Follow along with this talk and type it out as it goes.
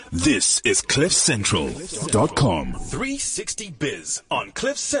This is CliffCentral.com. 360biz on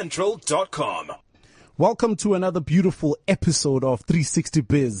CliffCentral.com. Welcome to another beautiful episode of 360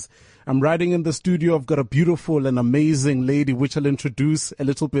 Biz. I'm riding in the studio. I've got a beautiful and amazing lady, which I'll introduce a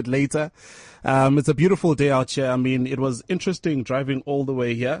little bit later. It's a beautiful day out here. I mean, it was interesting driving all the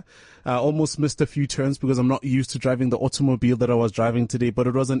way here. I almost missed a few turns because I'm not used to driving the automobile that I was driving today, but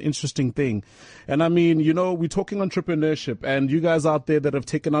it was an interesting thing. And I mean, you know, we're talking entrepreneurship, and you guys out there that have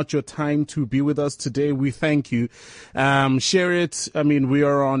taken out your time to be with us today, we thank you. Share it. I mean,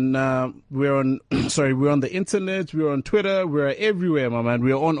 we're on the internet, we're on Twitter, we're everywhere, my man.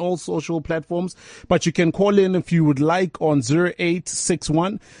 We're on all social platforms, but you can call in if you would like on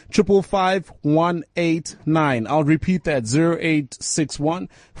 0861 555 189. I'll repeat that, 0861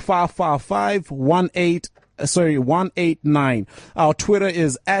 555 189. Our Twitter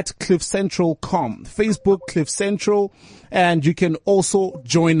is at CliffCentral.com, Facebook Cliff Central, and you can also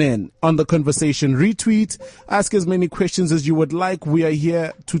join in on the conversation. Retweet, ask as many questions as you would like. We are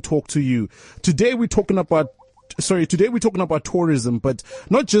here to talk to you. Today we're talking about tourism, but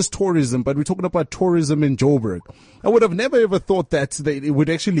not just tourism, but we're talking about tourism in Joburg. I would have never ever thought that they would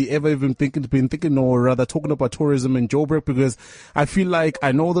actually ever even talking about tourism in Joburg, because I feel like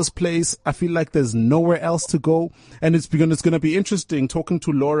I know this place. I feel like there's nowhere else to go, and it's going to be interesting talking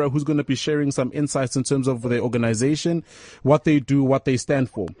to Laura, who's going to be sharing some insights in terms of their organization, what they do, what they stand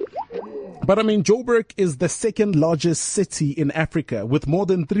for. But I mean, Joburg is the second largest city in Africa with more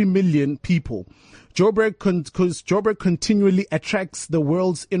than 3 million people. Joburg continually attracts the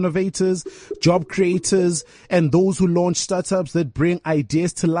world's innovators, job creators, and those who launch startups that bring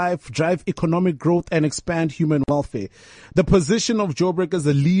ideas to life, drive economic growth, and expand human welfare. The position of Joburg as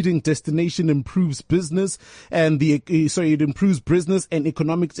a leading destination improves business and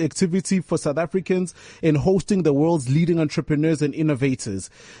economic activity for South Africans in hosting the world's leading entrepreneurs and innovators.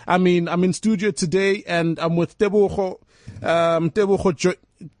 I mean, I'm in studio today and I'm with Tebogo.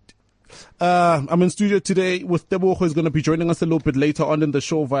 I'm in studio today with Tebogo, who's going to be joining us a little bit later on in the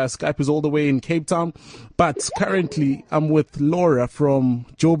show via Skype. He's all the way in Cape Town. But currently, I'm with Laura from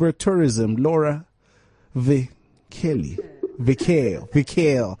Joburg Tourism. Laura Vikele.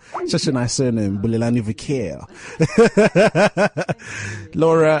 Such a nice surname, Bulelani Vikele.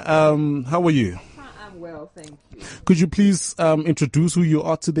 Laura, how are you? I'm well, thank you. Could you please introduce who you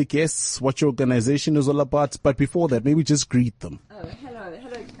are to the guests, what your organization is all about? But before that, maybe just greet them. Hello.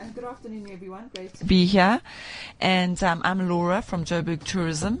 Good afternoon, everyone. Great to be here. And I'm Laura from Joburg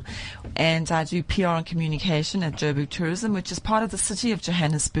Tourism, and I do PR and communication at Joburg Tourism, which is part of the City of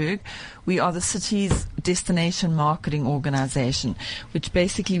Johannesburg. We are the city's destination marketing organization, which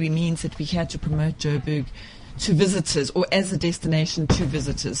basically means that we're here to promote Joburg to visitors, or as a destination to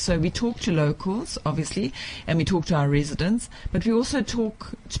visitors. So we talk to locals, obviously, and we talk to our residents, but we also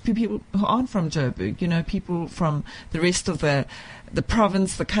talk to people who aren't from Joburg, you know, people from the rest of the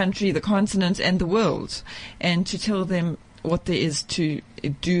province, the country, the continent, and the world, and to tell them what there is to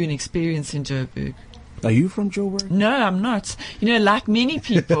do and experience in Joburg. Are you from Joburg? No, I'm not. You know, like many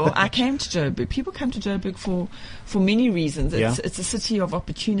people, I came to Joburg. People come to Joburg for many reasons. It's a city of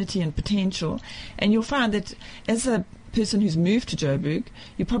opportunity and potential. And you'll find that as a person who's moved to Joburg,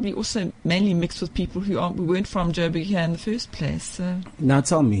 you probably also mainly mix with people who weren't from Joburg here in the first place. So. Now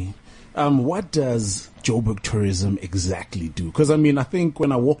tell me, what does Joburg Tourism exactly do? Because I mean, I think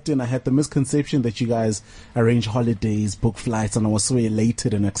when I walked in, I had the misconception that you guys arrange holidays, book flights, and I was so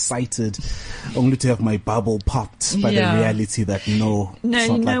elated and excited only to have my bubble popped by the reality that no,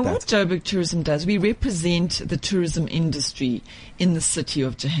 you know what Joburg Tourism does? We represent the tourism industry in the city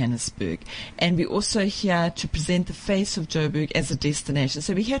of Johannesburg, and we're also here to present the face of Joburg as a destination.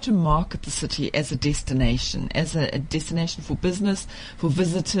 So we're here to market the city as a destination for business, for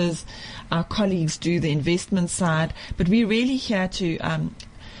visitors. Our colleagues do the investment side, but we're really here to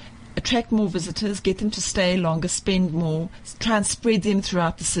attract more visitors, get them to stay longer, spend more, try and spread them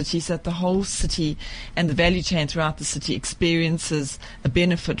throughout the city so that the whole city and the value chain throughout the city experiences a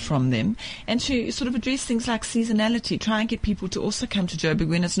benefit from them, and to sort of address things like seasonality, try and get people to also come to Joburg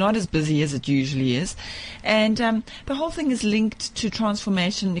when it's not as busy as it usually is. And the whole thing is linked to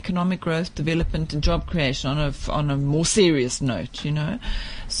transformation, economic growth, development, and job creation on a more serious note, you know.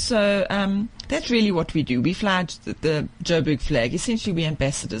 So that's really what we do. We fly the Joburg flag. Essentially, we're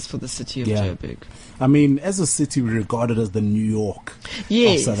ambassadors for the city of Yeah. Joburg. I mean, as a city, we regard it as the New York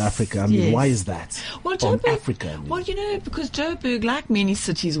Yes, of South Africa. I mean, yes. why is that? Well, From Joburg, Africa. I mean. well, because Joburg, like many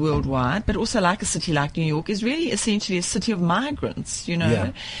cities worldwide, but also like a city like New York, is really essentially a city of migrants,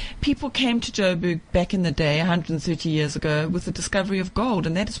 Yeah. People came to Joburg back in the day, 130 years ago, with the discovery of gold,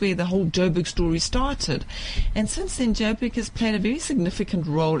 and that is where the whole Joburg story started. And since then, Joburg has played a very significant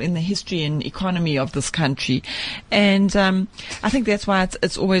role in the history and economy of this country. And I think that's why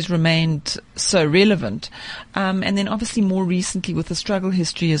it's always remained so relevant. And then obviously more recently with the struggle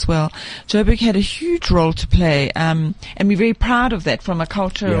history as well, Joburg had a huge role to play, and we're very proud of that from a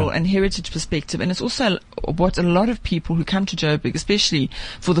cultural Yeah. and heritage perspective. And it's also what a lot of people who come to Joburg, especially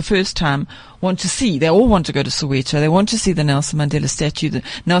for the first time, want to see. They all want to go to Soweto. They want to see the Nelson Mandela statue, the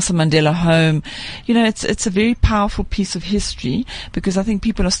Nelson Mandela home. It's a very powerful piece of history, because I think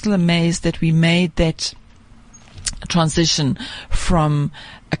people are still amazed that we made that transition from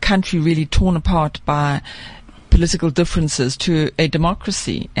a country really torn apart by political differences to a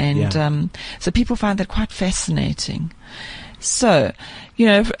democracy. And so people find that quite fascinating. So,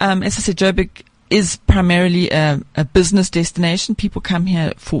 as I said, Joburg is primarily a business destination. People come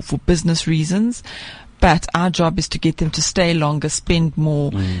here for business reasons. But our job is to get them to stay longer, spend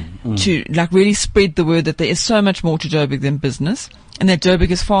more, to really spread the word that there is so much more to Joburg than business, and that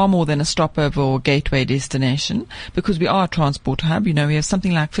Joburg is far more than a stopover or gateway destination, because we are a transport hub. We have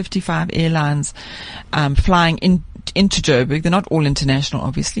something like 55 airlines flying into Joburg. They're not all international,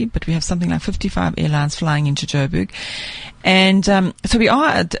 obviously, but we have something like 55 airlines flying into Joburg. And so we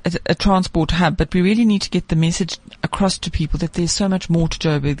are a transport hub, but we really need to get the message across to people that there's so much more to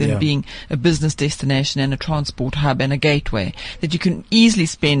Joburg than being a business destination and a transport hub and a gateway, that you can easily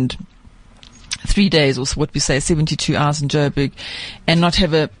spend 3 days, or what we say 72 hours in Joburg, and not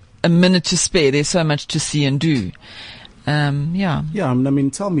have a minute to spare. There's so much to see and do. Yeah, I mean,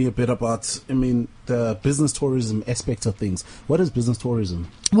 tell me a bit about, the business tourism aspect of things. What is business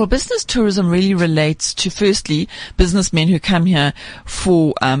tourism? Well, business tourism really relates to, firstly, businessmen who come here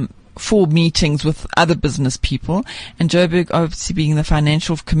for meetings with other business people. And Joburg, obviously being the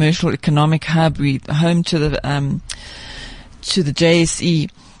financial, commercial, economic hub, we're home to the JSE.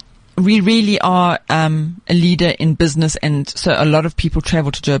 We really are a leader in business, and so a lot of people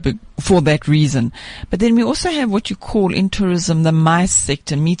travel to Joburg for that reason. But then we also have what you call in tourism the MICE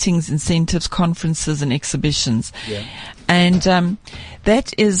sector: meetings, incentives, conferences, and exhibitions. Yeah. And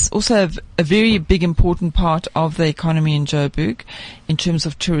that is also a very big, important part of the economy in Joburg in terms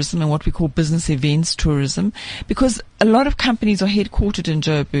of tourism and what we call business events tourism, because a lot of companies are headquartered in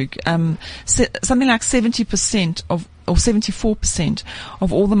Joburg. Something like 70% or 74%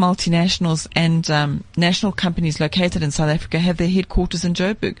 of all the multinationals and national companies located in South Africa have their headquarters in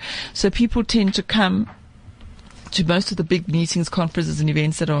Joburg. So people tend to come to most of the big meetings, conferences, and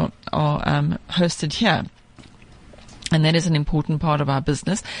events that are hosted here. And that is an important part of our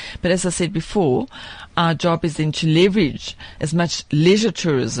business. But as I said before, our job is then to leverage as much leisure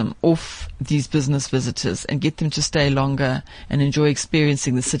tourism off these business visitors and get them to stay longer and enjoy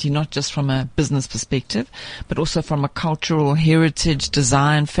experiencing the city, not just from a business perspective, but also from a cultural, heritage,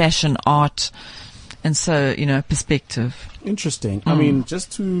 design, fashion, art, and so, perspective. Interesting. I mean,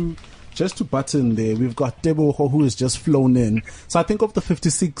 just to butt in there, we've got Teboho, who has just flown in. So I think of the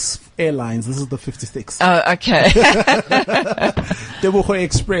 56 airlines, this is the 56. Oh, okay. Teboho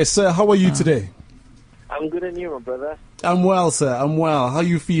Express. Sir, how are you today? I'm good, and you, my brother? I'm well, sir. I'm well. How are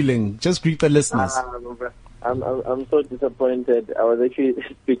you feeling? Just greet the listeners. I'm so disappointed. I was actually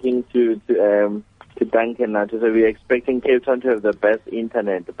speaking to Duncan now. So we're expecting Cape Town to have the best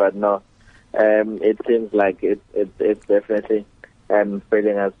internet, but no. It seems like it's definitely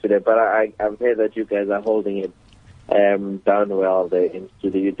failing us today. But I've heard that you guys are holding it down well there in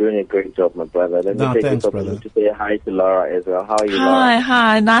studio. You're doing a great job, my brother. Let me take this opportunity to say hi to Laura as well. How are you, Laura?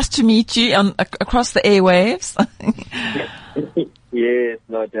 Hi. Nice to meet you across the airwaves. Yes,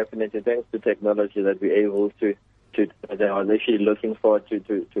 no, definitely. Thanks to technology that we're able to I was actually looking forward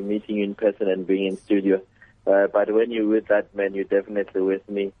to meeting you in person and being in studio. But when you're with that man, you're definitely with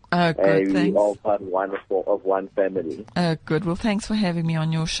me. Oh, good, thanks. We're all part of one family. Oh, good. Well, thanks for having me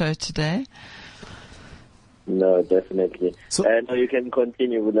on your show today. No, definitely. So, no, you can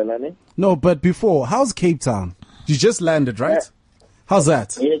continue with Alani. No, but before, how's Cape Town? You just landed, right? How's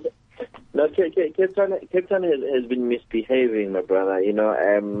that? Yes. No, Cape Town has been misbehaving, my brother.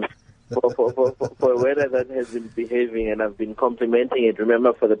 For weather that has been behaving, and I've been complimenting it.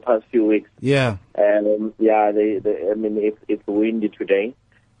 Remember, for the past few weeks. Yeah. It's windy today,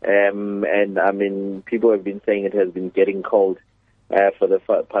 and I mean, people have been saying it has been getting cold for the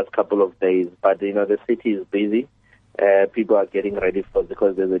past couple of days. But the city is busy. people are getting ready for,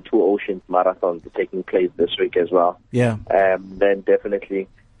 because there's a Two Oceans Marathon taking place this week as well. Yeah. Then definitely,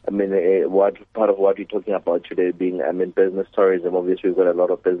 I mean, part of what we're talking about today being, business tourism. Obviously, we've got a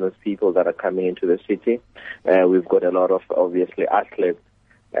lot of business people that are coming into the city. We've got a lot of, obviously, athletes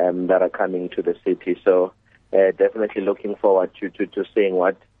that are coming to the city. So definitely looking forward to seeing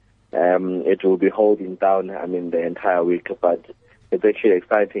what it will be holding down, the entire week. But it's actually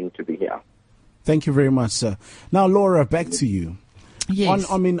exciting to be here. Thank you very much, sir. Now, Laura, back to you. Yes.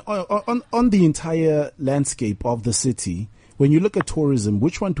 On the entire landscape of the city, when you look at tourism,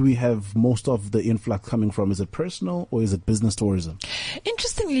 which one do we have most of the influx coming from? Is it personal or is it business tourism?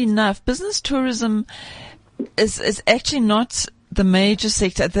 Interestingly enough, business tourism is actually not the major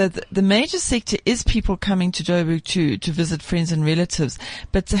sector. The major sector is people coming to Joburg to visit friends and relatives.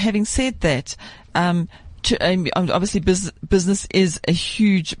 But having said that, obviously business is a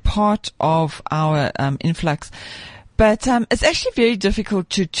huge part of our influx. But it's actually very difficult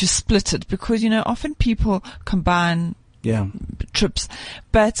to split it because, often people combine trips.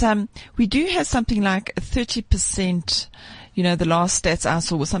 But we do have something like 30%. The last stats I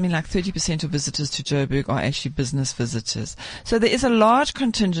saw was something like 30% of visitors to Joburg are actually business visitors. So there is a large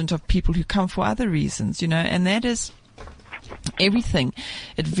contingent of people who come for other reasons, and that is everything.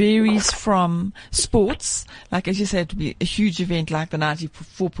 It varies from sports, like as you said, to be a huge event like the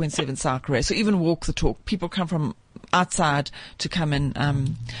 94.7 Soccer Race, or even Walk the Talk. People come from outside to come and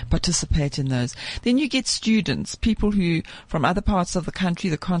participate in those. Then you get students, people who from other parts of the country,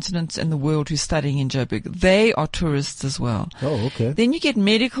 the continent, and the world who are studying in Joburg. They are tourists as well. Oh, okay. Then you get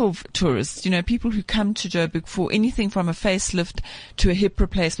medical tourists, people who come to Joburg for anything from a facelift to a hip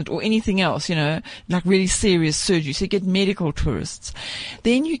replacement or anything else, like really serious surgery. So you get medical tourists.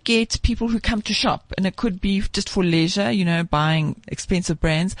 Then you get people who come to shop, and it could be just for leisure, buying expensive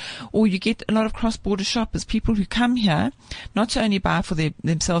brands, or you get a lot of cross-border shoppers, people who come here not to only buy for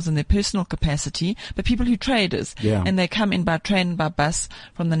themselves in their personal capacity, but people who traders, and they come in by train and by bus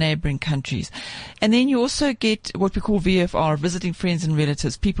from the neighboring countries. And then you also get what we call VFR, visiting friends and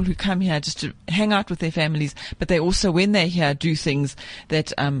relatives, people who come here just to hang out with their families, but they also, when they're here, do things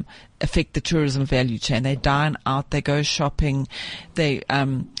that affect the tourism value chain. They dine out, they go shopping, they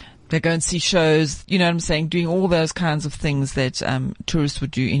go and see shows, you know what I'm saying, doing all those kinds of things that tourists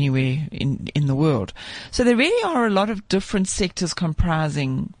would do anywhere in the world. So there really are a lot of different sectors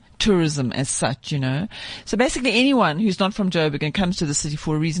comprising tourism as such, So basically anyone who's not from Joburg and comes to the city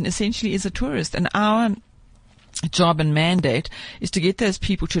for a reason essentially is a tourist. And our job and mandate is to get those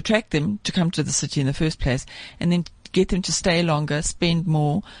people, to attract them to come to the city in the first place, and then get them to stay longer, spend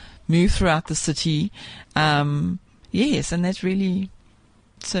more, move throughout the city. Yes, and that's really...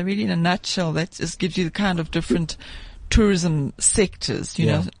 So really, in a nutshell, that just gives you the kind of different tourism sectors, you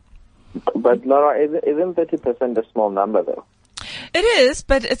know. But Laura, isn't 30% a small number, though? It is,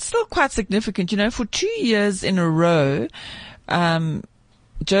 but it's still quite significant. For 2 years in a row,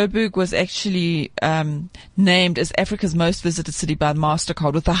 Joburg was actually named as Africa's most visited city by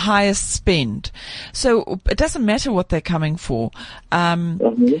MasterCard with the highest spend. So it doesn't matter what they're coming for.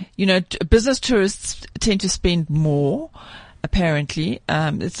 Business tourists tend to spend more. Apparently,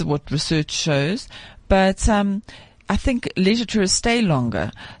 it's what research shows, but I think leisure tourists stay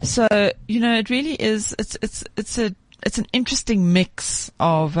longer. So it really is. It's an interesting mix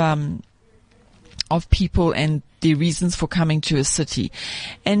of people and their reasons for coming to a city.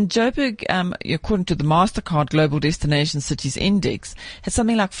 And Joburg, according to the MasterCard Global Destination Cities Index, had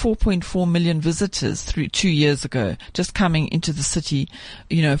something like 4.4 million visitors through 2 years ago, just coming into the city,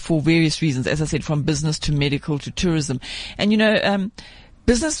 for various reasons, as I said, from business to medical to tourism. And,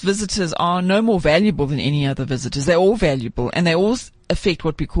 business visitors are no more valuable than any other visitors. They're all valuable, and they all affect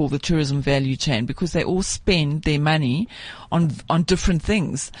what we call the tourism value chain, because they all spend their money on different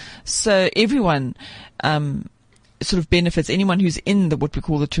things. So everyone, sort of benefits, anyone who's in what we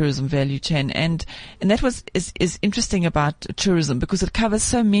call the tourism value chain. And that is interesting about tourism, because it covers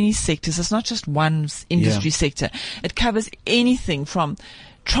so many sectors. It's not just one industry sector. It covers anything from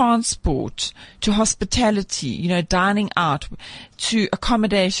transport to hospitality, dining out, to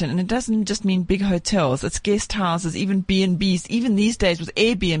accommodation. And it doesn't just mean big hotels. It's guest houses, even B&Bs. Even these days with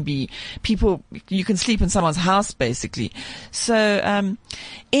Airbnb, you can sleep in someone's house basically. So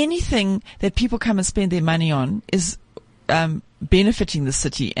anything that people come and spend their money on is benefiting the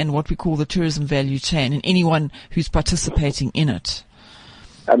city and what we call the tourism value chain, and anyone who's participating in it.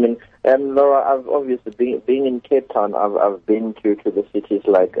 Laura, I've obviously being in Cape Town, I've been to the cities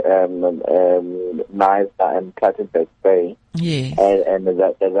like Knysna and Clattenburg Bay, and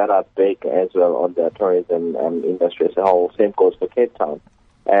that are big as well on the tourism industry as a whole. Same goes for Cape Town.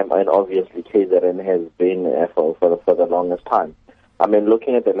 and obviously KZN has been for the longest time. I mean,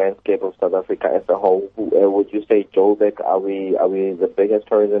 looking at the landscape of South Africa as a whole, would you say Joburg, are we the biggest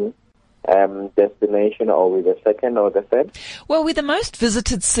tourism destination, or are we the second or the third? Well, we're the most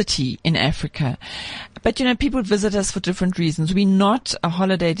visited city in Africa. But, people visit us for different reasons. We're not a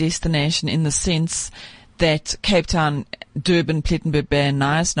holiday destination in the sense that Cape Town, Durban, Plettenberg Bay and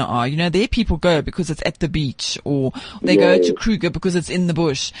Knysna are. There people go because it's at the beach, or they go to Kruger because it's in the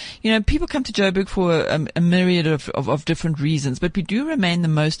bush. People come to Joburg for a myriad of different reasons, but we do remain the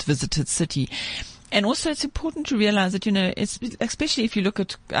most visited city. And also it's important to realize that, especially if you look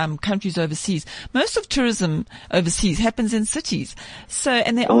at countries overseas, most of tourism overseas happens in cities.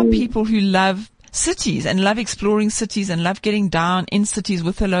 And there are people who love cities and love exploring cities and love getting down in cities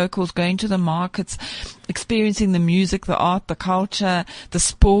with the locals, going to the markets, experiencing the music, the art, the culture, the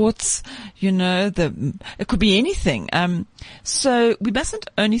sports, it could be anything. So we mustn't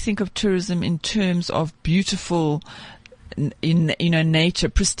only think of tourism in terms of beautiful nature,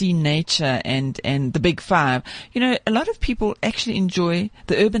 pristine nature and the big five. A lot of people actually enjoy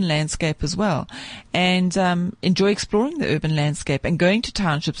the urban landscape as well, and enjoy exploring the urban landscape and going to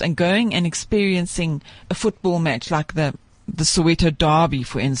townships and going and experiencing a football match like the Soweto Derby,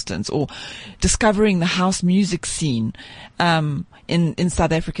 for instance, or discovering the house music scene in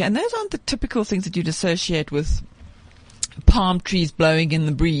South Africa. And those aren't the typical things that you'd associate with palm trees blowing in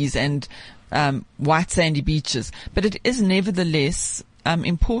the breeze and white sandy beaches. But it is nevertheless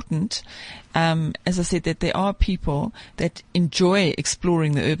important, as I said, that there are people that enjoy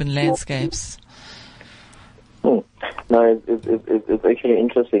exploring the urban landscapes. No, it's actually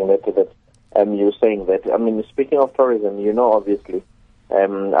interesting that you're saying that. I mean, speaking of tourism, obviously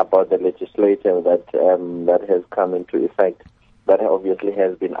about the legislation that has come into effect, that obviously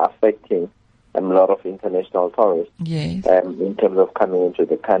has been affecting a lot of international tourists, yes, in terms of coming into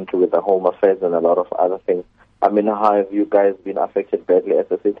the country with the Home Affairs and a lot of other things. I mean, how have you guys been affected badly as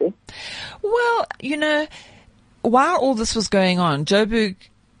a city? Well, while all this was going on, Joburg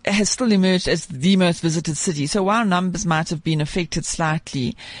has still emerged as the most visited city. So while numbers might have been affected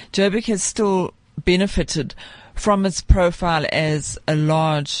slightly, Joburg has still benefited from its profile as a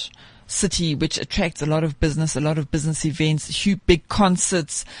large city which attracts a lot of business events, huge big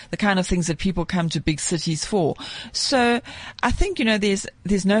concerts, the kind of things that people come to big cities for. So I think,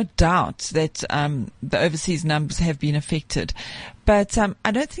 there's no doubt that the overseas numbers have been affected. But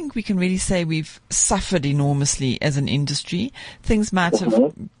I don't think we can really say we've suffered enormously as an industry. Things might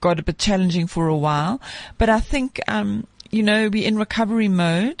have got a bit challenging for a while, but I think we're in recovery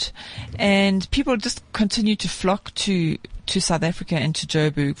mode, and people just continue to flock to South Africa and to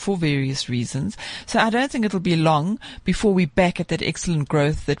Joburg for various reasons. So I don't think it'll be long before we're back at that excellent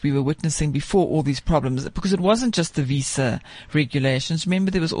growth that we were witnessing before all these problems, because it wasn't just the visa regulations.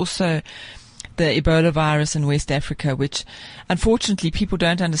 Remember, there was also the Ebola virus in West Africa, which unfortunately people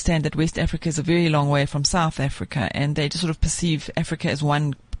don't understand that West Africa is a very long way from South Africa, and they just sort of perceive Africa as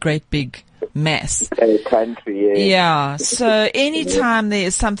one great big mass. Country, yeah. So anytime there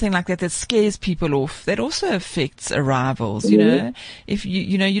is something like that scares people off, that also affects arrivals. If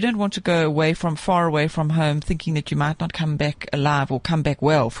you don't want to go far away from home thinking that you might not come back alive or come back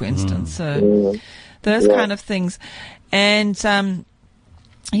well, for instance. So those kind of things. And so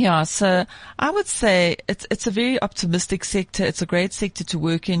I would say it's a very optimistic sector. It's a great sector to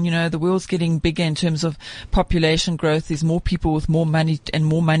work in. The world's getting bigger in terms of population growth. There's more people with more money and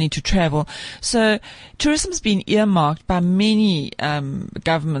more money to travel. So tourism's been earmarked by many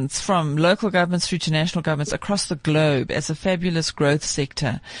governments, from local governments through to national governments across the globe, as a fabulous growth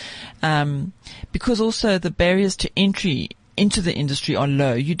sector. Because also the barriers to entry into the industry are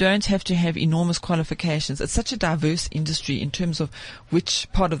low. You don't have to have enormous qualifications. It's such a diverse industry in terms of which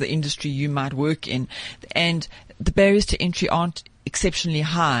part of the industry you might work in, and the barriers to entry aren't exceptionally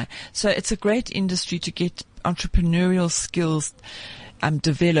high. So it's a great industry to get entrepreneurial skills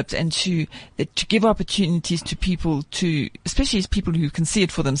developed, and to give opportunities to people, especially as people who can see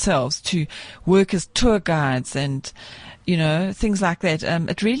it for themselves, to work as tour guides and things like that.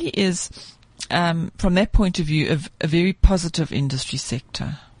 It really is, from that point of view, a very positive industry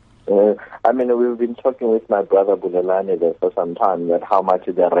sector. I mean, we've been talking with my brother Bulelani there for some time, that how much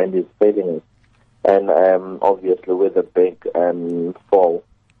the rent is saving us. And obviously with the big fall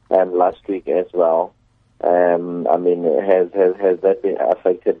last week as well, I mean, has that been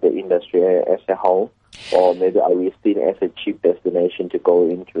affected the industry as a whole? Or maybe are we seen as a cheap destination to go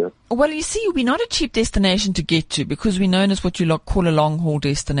into? Well, you see, we're not a cheap destination to get to because we're known as what you call a long-haul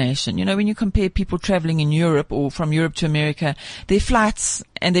destination. You know, when you compare people traveling in Europe or from Europe to America, their flights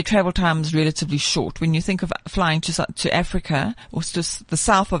and their travel time is relatively short. When you think of flying to Africa or to the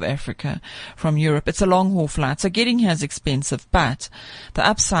south of Africa from Europe, it's a long-haul flight. So getting here is expensive, but the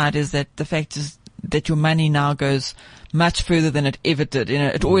upside is that the fact is that your money now goes much further than it ever did. You know,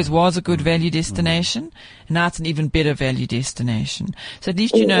 it always was a good value destination, and now it's an even better value destination. So at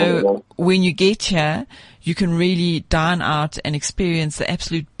least you know when you get here, you can really dine out and experience the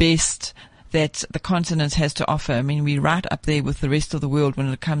absolute best that the continent has to offer. I mean, we're right up there with the rest of the world when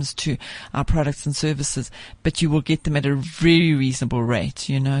it comes to our products and services, but you will get them at a very reasonable rate,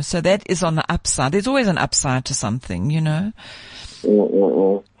 you know. So that is on the upside. There's always an upside to something, you know.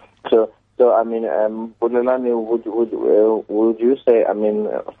 So I mean, Bulelani, would you say, I mean,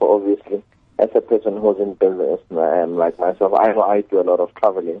 for obviously, as a person who's in business, like myself, I do a lot of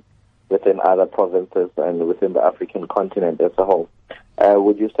traveling within other provinces and within the African continent as a whole.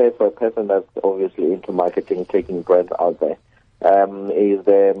 Would you say for a person that's obviously into marketing, taking brands out there, is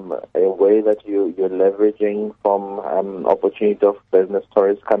there a way that you're leveraging from opportunity of business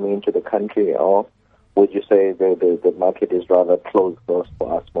tourists coming into the country, or would you say the market is rather closed for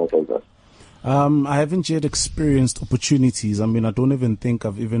us small business? I haven't yet experienced opportunities. I mean, I don't even think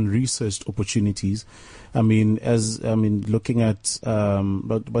I've even researched opportunities. I mean, looking at,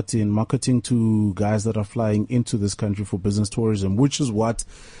 but in marketing to guys that are flying into this country for business tourism, which is what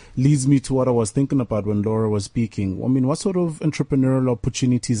leads me to what I was thinking about when Laura was speaking. I mean, what sort of entrepreneurial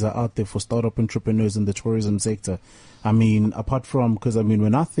opportunities are out there for startup entrepreneurs in the tourism sector? I mean, apart from, because I mean,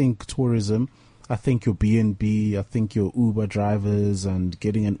 when I think tourism, I think your B&B, I think your Uber drivers and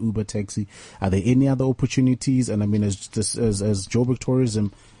getting an Uber taxi. Are there any other opportunities? And I mean, as Joburg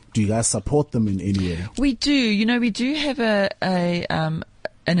Tourism, do you guys support them in any way? We do. You know, we do have an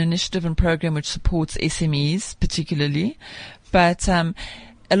initiative and program which supports SMEs particularly, but a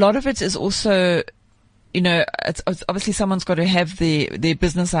lot of it is also, you know, it's obviously someone's got to have their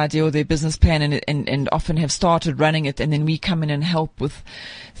business idea or their business plan and often have started running it, and then we come in and help with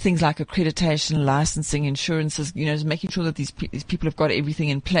things like accreditation, licensing, insurances, you know, making sure that these people have got everything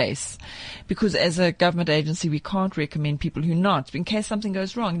in place. Because as a government agency, we can't recommend people who not, in case something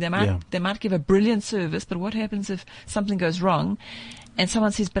goes wrong. They might give a brilliant service, but what happens if something goes wrong? And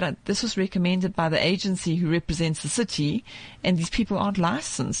someone says, but this was recommended by the agency who represents the city, and these people aren't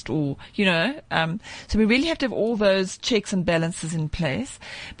licensed, or, you know, so we really have to have all those checks and balances in place.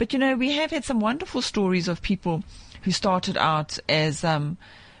 But, you know, we have had some wonderful stories of people who started out as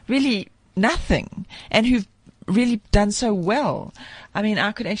really nothing and who've really done so well. I mean,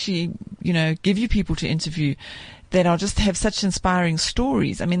 I could actually, you know, give you people to interview that are just have such inspiring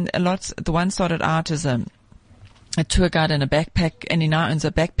stories. I mean, the one started out as a tour guide and a backpack, and he now owns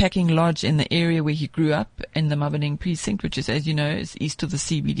a backpacking lodge in the area where he grew up in the Mabaneng precinct, which is, as you know, is east of the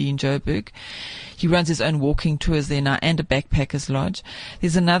CBD in Joburg. He runs his own walking tours there now and a backpackers lodge.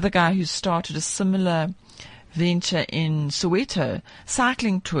 There's another guy who started a similar venture in Soweto,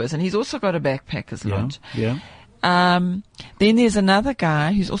 cycling tours, and he's also got a backpackers lodge. Yeah. Then there's another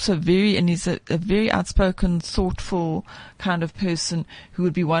guy who's also he's a very outspoken, thoughtful kind of person who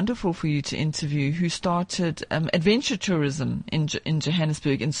would be wonderful for you to interview, who started adventure tourism in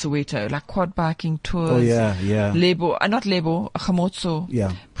Johannesburg, in Soweto, like quad biking tours. Oh, yeah. Not Lebo, Khamotso.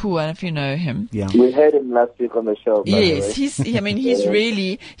 Yeah. Pooh, I don't know if you know him. Yeah. We heard him last week on the show. Yes, he's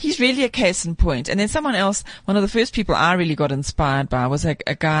really a case in point. And then someone else, one of the first people I really got inspired by was a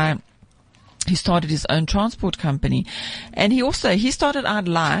guy who started his own transport company. And he started out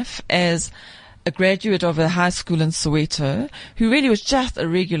life as a graduate of a high school in Soweto, who really was just a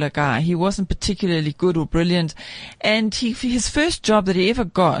regular guy. He wasn't particularly good or brilliant. And his first job that he ever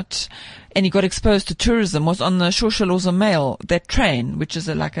got, and he got exposed to tourism, was on the Shosholoza Mail, that train, which is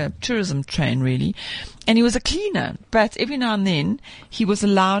like a tourism train really. And he was a cleaner. But every now and then he was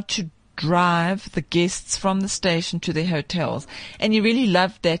allowed to drive the guests from the station to their hotels. And he really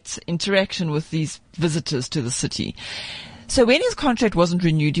loved that interaction with these visitors to the city. So when his contract wasn't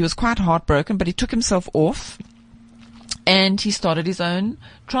renewed, he was quite heartbroken, but he took himself off and he started his own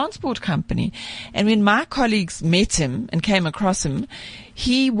transport company. And when my colleagues met him and came across him,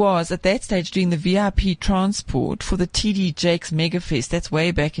 he was at that stage doing the VIP transport for the TD Jakes Megafest. That's way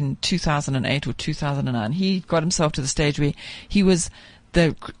back in 2008 or 2009. He got himself to the stage where he was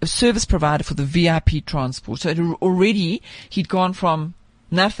the service provider for the VIP transport. So already he'd gone from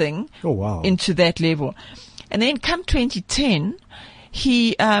nothing into that level. And then come 2010,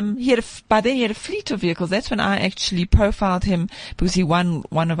 by then he had a fleet of vehicles. That's when I actually profiled him, because he won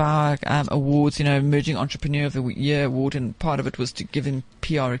one of our awards, Emerging Entrepreneur of the Year award, and part of it was to give him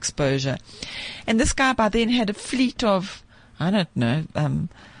PR exposure. And this guy by then had a fleet of, I don't know,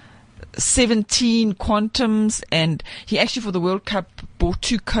 17 Quantums, and he actually for the World Cup bought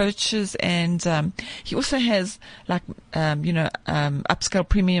 2 coaches, and he also has upscale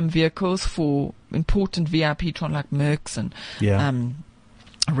premium vehicles for important VIP tron like Mercs and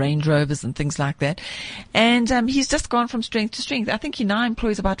Range Rovers and things like that. And he's just gone from strength to strength. I think he now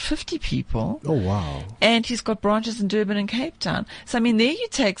employs about 50 people. Oh, wow. And he's got branches in Durban and Cape Town. So, I mean, there you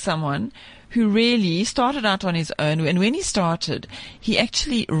take someone who really started out on his own. And when he started, he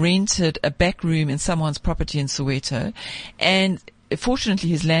actually rented a back room in someone's property in Soweto. And fortunately,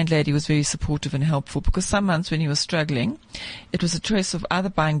 his landlady was very supportive and helpful, because some months when he was struggling, it was a choice of either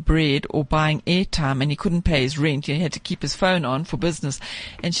buying bread or buying airtime, and he couldn't pay his rent. He had to keep his phone on for business.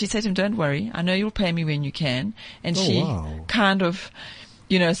 And she said to him, "Don't worry, I know you'll pay me when you can." And she kind of,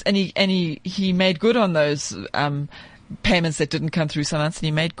 and he made good on those payments that didn't come through some months, and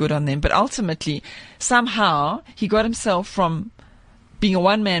he made good on them. But ultimately, somehow, he got himself from being a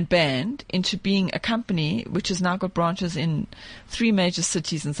one-man band into being a company which has now got branches in 3 major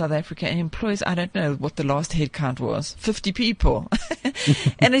cities in South Africa and employs, I don't know what the last head count was, 50 people.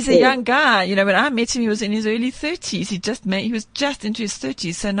 And he's a young guy. When I met him, he was in his early 30s. He was just into his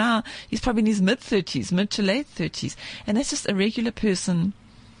 30s. So now he's probably in his mid-30s, mid to late 30s. And that's just a regular person,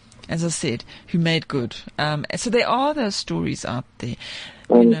 as I said, who made good. So there are those stories out there.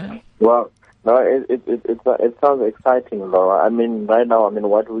 Well, no, it sounds exciting, Laura. I mean, right now,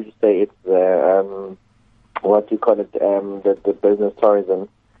 what would you say it's what do you call it, the business tourism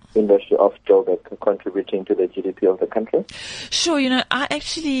industry of Joburg contributing to the GDP of the country? Sure, I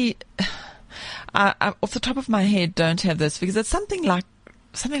actually, I off the top of my head don't have those figures. It's something like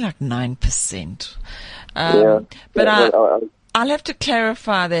 9%. But I'll have to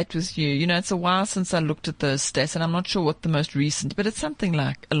clarify that with you. It's a while since I looked at those stats, and I'm not sure what the most recent, but it's something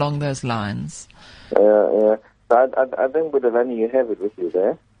like along those lines. Yeah. So I think with the money you have it with you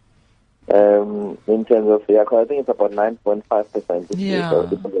there. In terms of, I think it's about 9.5%. If I'm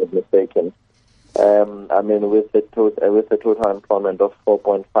not mistaken. With the total employment of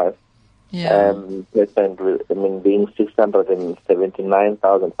 4.5%. Being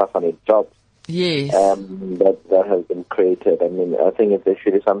 679,500 jobs. Yes. That has been created. I think it's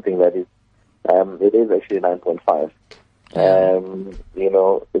actually something that is, it is actually 9.5.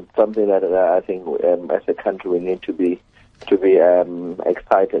 It's something that I think as a country we need to be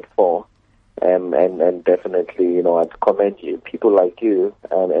excited for. And definitely, I'd commend you, people like you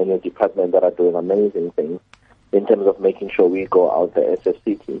and your department that are doing amazing things in terms of making sure we go out there as a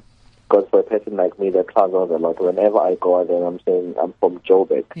city. Because for a person like me that travels a lot, whenever I go out there, I'm saying I'm from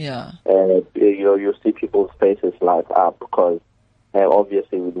Joburg. Yeah. You see people's faces light up because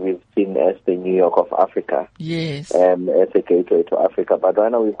obviously we've seen as the New York of Africa. Yes. As a gateway to Africa. But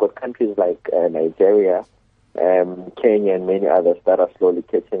right now we've got countries like Nigeria, Kenya, and many others that are slowly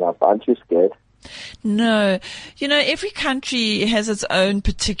catching up. Aren't you scared? No. Every country has its own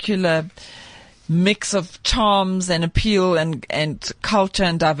particular mix of charms and appeal and culture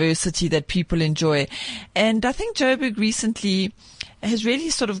and diversity that people enjoy. And I think Joburg recently has really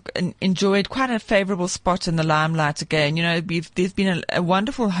sort of enjoyed quite a favorable spot in the limelight again. There's been a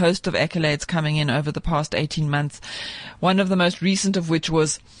wonderful host of accolades coming in over the past 18 months. One of the most recent of which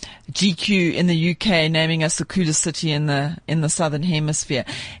was GQ in the UK naming us the coolest city in the Southern Hemisphere.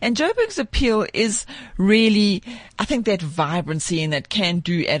 And Joburg's appeal is really, I think, that vibrancy and that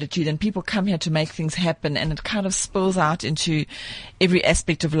can-do attitude, and people come here to make things happen, and it kind of spills out into every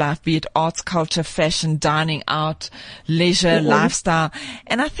aspect of life, be it arts, culture, fashion, dining out, leisure, lifestyle.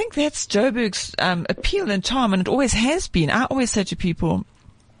 And I think that's Joburg's appeal and charm, and it always has been. I always say to people,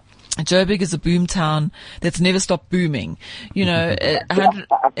 Joburg is a boom town that's never stopped booming.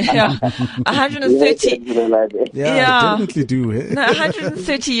 130. Definitely do.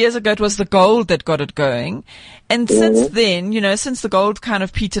 130 years ago, it was the gold that got it going. And since then, since the gold kind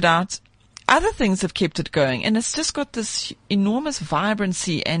of petered out, other things have kept it going. And it's just got this enormous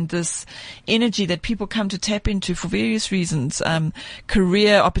vibrancy and this energy that people come to tap into for various reasons.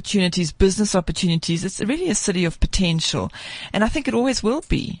 Career opportunities, business opportunities. It's really a city of potential. And I think it always will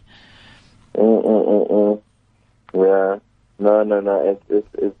be. Yeah. No.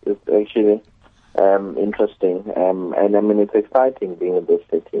 It's actually interesting. And it's exciting being in this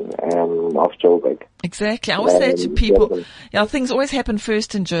city of Joburg. Exactly. I always say to people, things always happen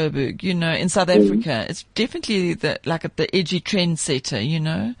first in Joburg, in South Africa. It's definitely the edgy trendsetter,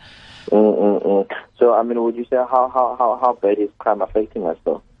 So So, I mean, would you say how bad is crime affecting us,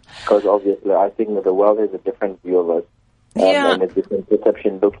 though? Because obviously, I think that the world has a different view of us and a different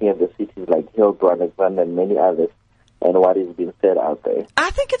perception looking at the cities like Hillbrow, Alexandra, and many others, and what is being said out there.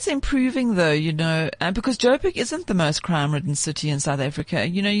 I think it's improving, though, because Joburg isn't the most crime-ridden city in South Africa.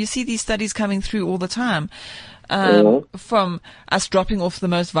 You see these studies coming through all the time. From us dropping off the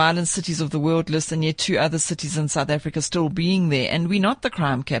most violent cities of the world list, and yet 2 other cities in South Africa still being there, and we're not the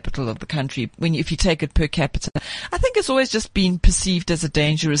crime capital of the country if you take it per capita. I think it's always just been perceived as a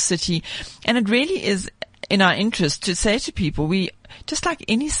dangerous city, and it really is in our interest to say to people, we, just like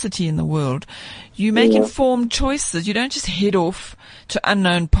any city in the world, you make informed choices. You don't just head off to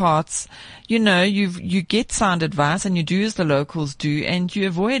unknown parts. You get sound advice and you do as the locals do, and you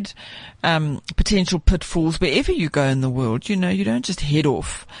avoid potential pitfalls wherever you go in the world. You don't just head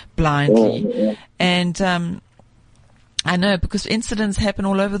off blindly. And I know, because incidents happen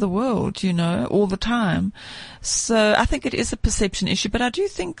all over the world, all the time. So I think it is a perception issue, but I do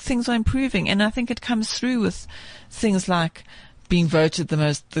think things are improving, and I think it comes through with things like being voted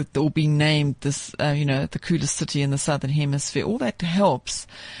or being named this, the coolest city in the Southern Hemisphere. All that helps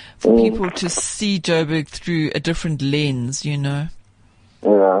for people to see Joburg through a different lens, Yeah.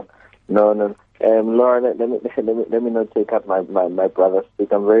 No. Laura, let me not take up my brother's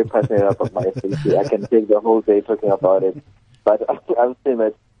speak. I'm very passionate about my city. I can take the whole day talking about it. But I'm saying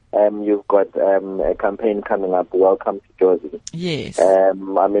that you've got a campaign coming up, Welcome to Joburg. Yes. I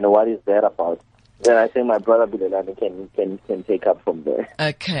mean, what is that about? Then I think my brother Bilelani can take up from there.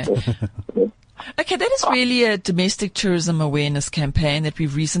 Okay. Okay, that is really a domestic tourism awareness campaign that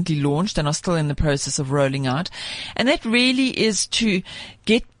we've recently launched and are still in the process of rolling out. And that really is to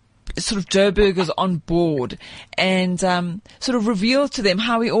get sort of Joburgers on board and sort of reveal to them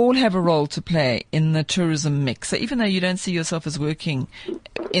how we all have a role to play in the tourism mix. So even though you don't see yourself as working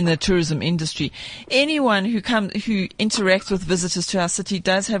in the tourism industry, anyone who interacts with visitors to our city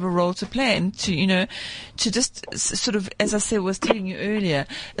does have a role to play, and to just sort of, as I was telling you earlier,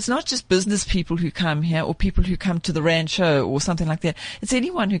 it's not just business people who come here or people who come to the Rand show or something like that. It's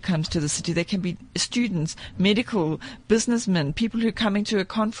anyone who comes to the city. They can be students, medical, businessmen, people who are coming to a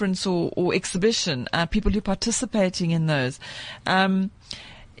conference or exhibition, people who are participating in those. And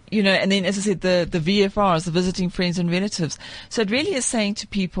then, as I said, the VFRs, the visiting friends and relatives. So it really is saying to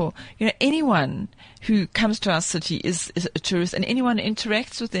people, anyone who comes to our city is a tourist, and anyone who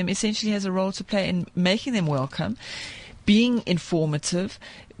interacts with them essentially has a role to play in making them welcome, being informative,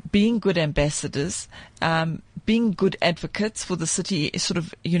 being good ambassadors, being good advocates for the city, sort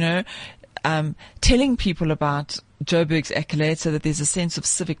of, telling people about Joburg's accolades so that there's a sense of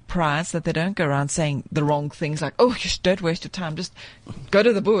civic pride, so that they don't go around saying the wrong things like, oh, don't waste your time, just go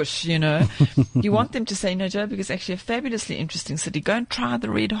to the bush, You want them to say, no, Joburg is actually a fabulously interesting city. Go and try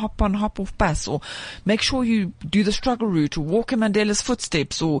the red hop-on, hop-off bus, or make sure you do the struggle route, or walk in Mandela's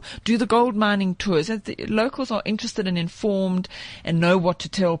footsteps, or do the gold mining tours. The locals are interested and informed and know what to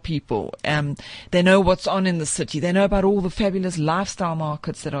tell people. They know what's on in the city. They know about all the fabulous lifestyle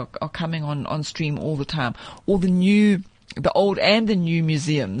markets that are coming on stream all the time, all the old and the new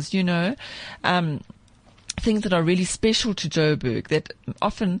museums, things that are really special to Joburg that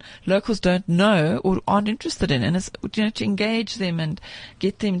often locals don't know or aren't interested in, and it's, to engage them and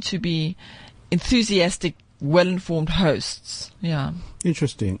get them to be enthusiastic, well-informed hosts. Yeah.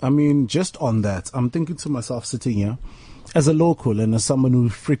 Interesting. I mean, just on that, I'm thinking to myself sitting here as a local and as someone who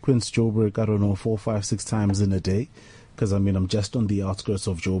frequents Joburg, 4, 5, 6 times in a day, because I'm just on the outskirts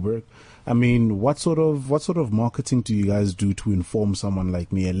of Joburg. What sort of marketing do you guys do to inform someone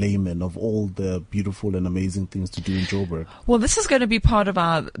like me, a layman, of all the beautiful and amazing things to do in Joburg? Well, this is going to be part of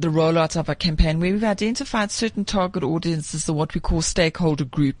the rollout of our campaign, where we've identified certain target audiences, or what we call stakeholder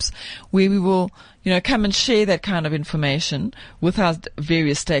groups, where we will, come and share that kind of information with our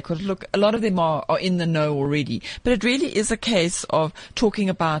various stakeholders. Look, a lot of them are in the know already, but it really is a case of talking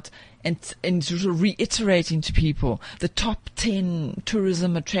about and sort of reiterating to people the top 10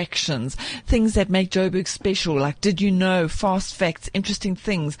 tourism attractions, things that make Joburg special, like did you know, fast facts, interesting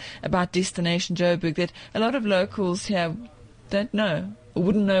things about Destination Joburg that a lot of locals here don't know or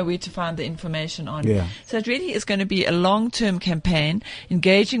wouldn't know where to find the information on. Yeah. So it really is going to be a long-term campaign,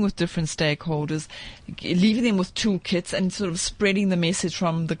 engaging with different stakeholders, leaving them with toolkits and sort of spreading the message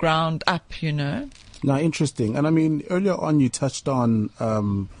from the ground up, Now, interesting. And earlier on you touched on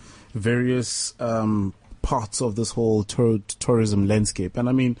various parts of this whole tourism landscape. And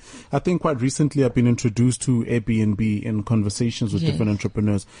I mean, I think quite recently I've been introduced to Airbnb in conversations with different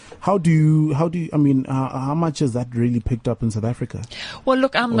entrepreneurs. How much has that really picked up in South Africa? Well,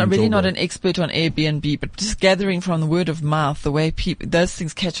 look, I'm really not an expert on Airbnb, but just gathering from the word of mouth, the way those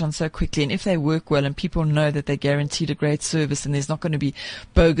things catch on so quickly. And if they work well and people know that they're guaranteed a great service and there's not going to be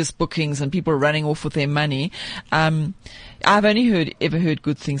bogus bookings and people running off with their money, I've only ever heard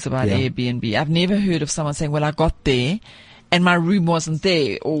good things about Airbnb. I've never heard of someone saying, well, I got there and my room wasn't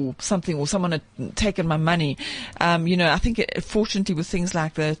there or something, or someone had taken my money. I think fortunately with things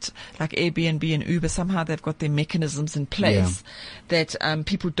like that, like Airbnb and Uber, somehow they've got their mechanisms in place that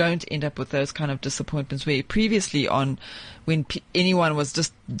people don't end up with those kind of disappointments, where previously when anyone was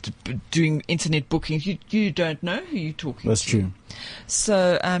just doing internet bookings, you don't know who you're talking to. That's true.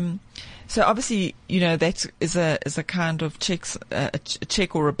 So obviously, that is a kind of a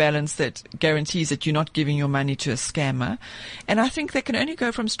check or a balance that guarantees that you're not giving your money to a scammer. And I think that can only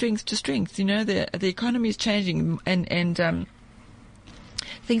go from strength to strength. The economy is changing and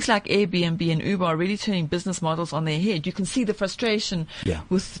things like Airbnb and Uber are really turning business models on their head. You can see the frustration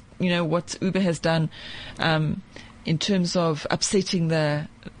with, what Uber has done, in terms of upsetting the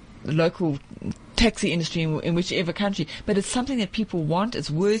local taxi industry in whichever country, but it's something that people want. It's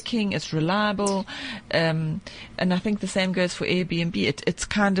working, it's reliable, and I think the same goes for Airbnb.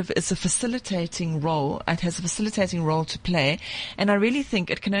 It's a facilitating role. It has a facilitating role to play, and I really think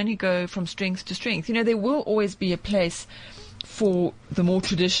it can only go from strength to strength. There will always be a place for the more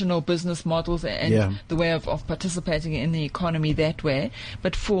traditional business models and the way of participating in the economy that way.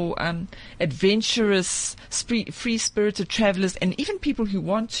 But for adventurous, free-spirited travelers and even people who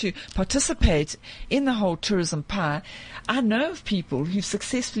want to participate in the whole tourism pie, I know of people who've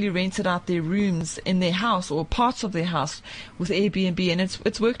successfully rented out their rooms in their house or parts of their house with Airbnb, and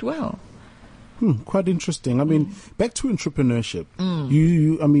it's worked well. Quite interesting. I mean, back to entrepreneurship.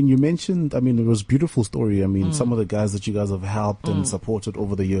 You mentioned, it was a beautiful story. Some of the guys that you guys have helped and supported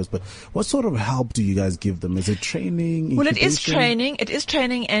over the years, but what sort of help do you guys give them? Is it training? Well, it is training. It is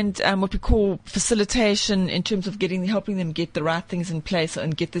training and what we call facilitation in terms of helping them get the right things in place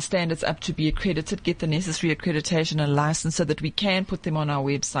and get the standards up to be accredited, get the necessary accreditation and license so that we can put them on our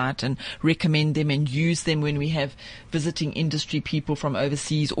website and recommend them and use them when we have visiting industry people from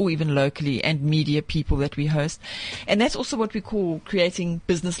overseas or even locally, and media people that we host. And that's also what we call creating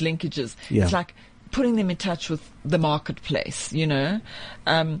business linkages. It's like putting them in touch with the marketplace,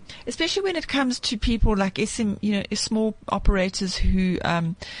 especially when it comes to people like small operators who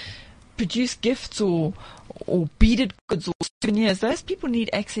produce gifts or beaded goods or souvenirs. Those people need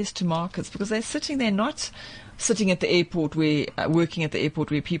access to markets because they're sitting there, not sitting at the airport working at the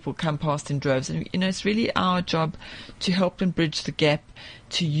airport where people come past in droves. And, it's really our job to help them bridge the gap,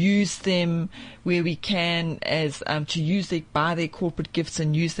 to use them where we can buy their corporate gifts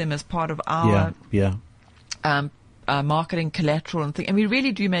and use them as part of our marketing collateral and thing. And we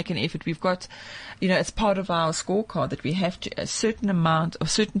really do make an effort. We've got, it's part of our scorecard that we have to, a certain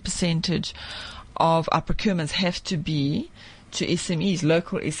percentage of our procurements have to be to SMEs,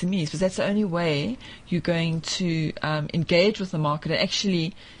 local SMEs, because that's the only way you're going to engage with the market and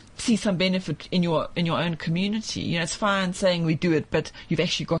actually see some benefit in your own community. It's fine saying we do it, but you've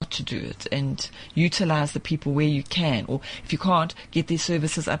actually got to do it and utilize the people where you can, or if you can't, get their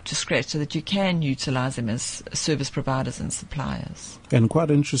services up to scratch so that you can utilize them as service providers and suppliers. And quite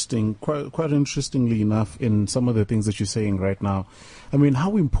interestingly enough, in some of the things that you're saying right now,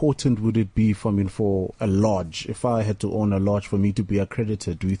 how important would it be for a lodge? If I had to own a lodge, for me to be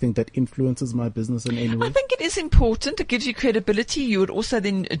accredited, do you think that influences my business in any way? I think it is important. It gives you credibility. You would also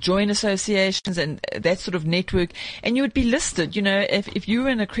then join associations and that sort of network, and you would be listed. If you were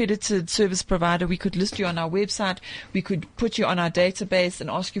an accredited service provider, we could list you on our website. We could put you on our database and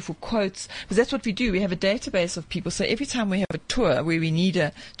ask you for quotes, because that's what we do. We have a database of people. So every time we have a tour where we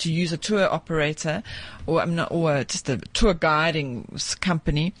need to use a tour operator or just a tour guiding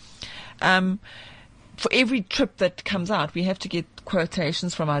company, for every trip that comes out, we have to get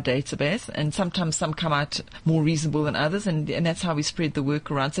quotations from our database, and sometimes some come out more reasonable than others, and that's how we spread the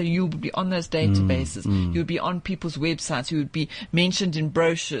work around. So you would be on those databases, you would be on people's websites, you would be mentioned in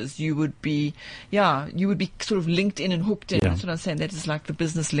brochures, you would be sort of linked in and hooked in. That's what I'm saying. That is like the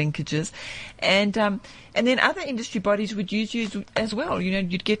business linkages, and then other industry bodies would use you as well.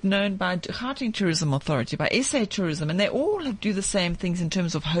 You'd get known by Gauteng Tourism Authority, by SA Tourism, and they all do the same things in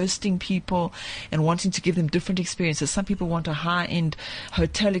terms of hosting people and wanting to give them different experiences. Some people want a high-end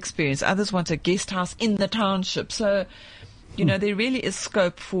hotel experience. Others want a guest house in the township. So, there really is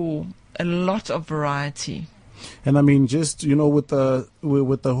scope for a lot of variety. And I mean, just, with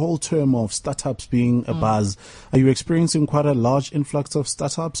the whole term of startups being a buzz, are you experiencing quite a large influx of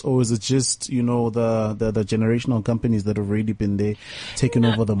startups, or is it just, the generational companies that have already been there, taking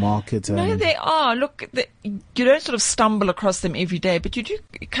over the market? No, they are. Look, you don't sort of stumble across them every day, but you do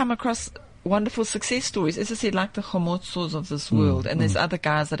come across wonderful success stories, as I said, like the Khomotsos of this world, and there's other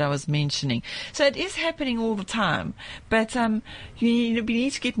guys that I was mentioning. So it is happening all the time, but we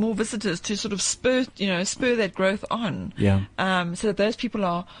need to get more visitors to sort of spur that growth on. Yeah. So that those people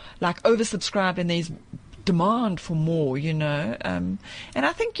are like oversubscribed and there's demand for more, and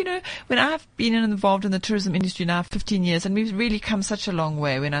I think, when I've been involved in the tourism industry now 15 years, and we've really come such a long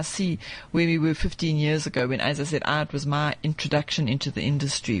way, when I see where we were 15 years ago, when, as I said, art was my introduction into the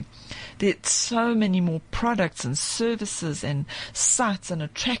industry. There's so many more products and services and sites and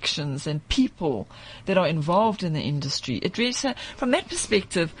attractions and people that are involved in the industry. It really, so from that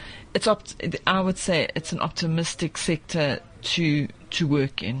perspective, I would say it's an optimistic sector to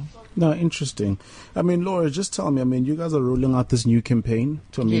work in. No, interesting. I mean, Laura, just tell me, you guys are rolling out this new campaign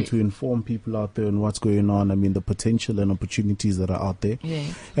to inform people out there on what's going on. The potential and opportunities that are out there. Yeah.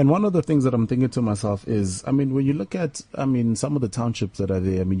 And one of the things that I'm thinking to myself is, when you look at, some of the townships that are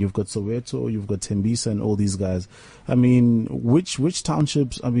there, you've got Soweto, you've got Tembisa and all these guys. Which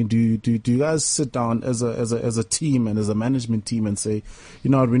townships, do you guys sit down as a team and as a management team and say,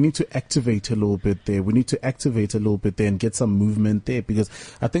 we need to activate a little bit there. We need to activate a little bit there and get some movement there, because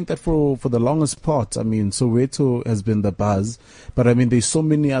I think that for the longest part, Soweto has been the buzz, but there's so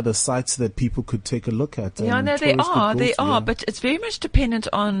many other sites that people could take a look at. Yeah, no, they are, but it's very much dependent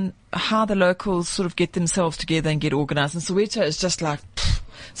on how the locals sort of get themselves together and get organized. And Soweto is just like,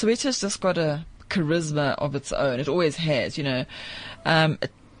 Soweto's just got a charisma of its own. It always has, it's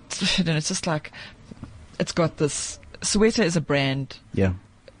just like, it's got this, Soweto is a brand. Yeah.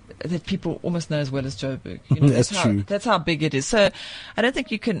 That people almost know as well as Joburg. That's true. That's how big it is. So I don't think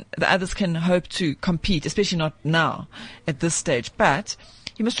the others can hope to compete, especially not now at this stage. But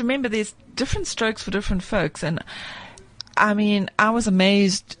you must remember there's different strokes for different folks. And I was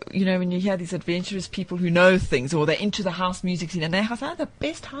amazed, when you hear these adventurous people who know things, or they're into the house music scene, and they say, the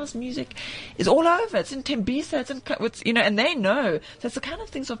best house music is all over. It's in Tembisa, and they know. So it's the kind of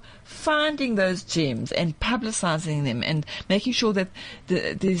things of finding those gems and publicizing them and making sure that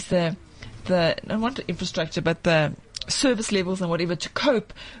there's the I don't want infrastructure, but the service levels and whatever to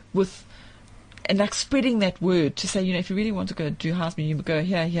cope with. And like spreading that word to say, if you really want to go do house music, you go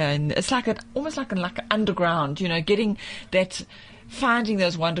here, and it's like almost like an underground, getting that, finding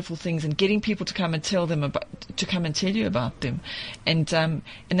those wonderful things and getting people to come and tell you about them, and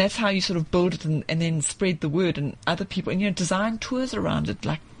that's how you sort of build it and then spread the word, and other people, and design tours around it,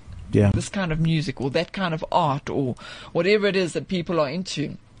 like this kind of music or that kind of art or whatever it is that people are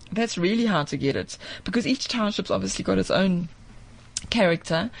into. That's really hard to get it, because each township's obviously got its own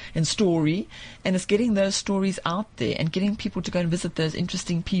character and story, and it's getting those stories out there and getting people to go and visit those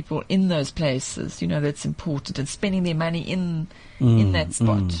interesting people in those places, that's important, and spending their money in that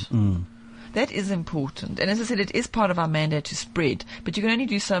spot. That is important, and as I said, it is part of our mandate to spread, but you can only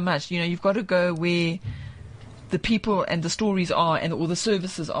do so much. You've got to go where the people and the stories are, and all the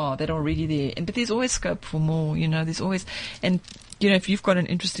services are that are already there, but there's always scope for more. There's always, and if you've got an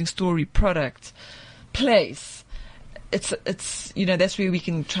interesting story, product, place, it's that's where we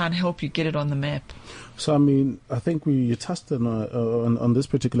can try and help you get it on the map. So I think you touched on this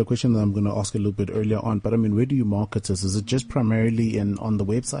particular question that I'm going to ask a little bit earlier on. But where do you market this? Is it just primarily on the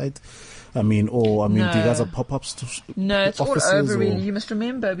website? No. Do you guys have pop-ups? No, it's all over really. You must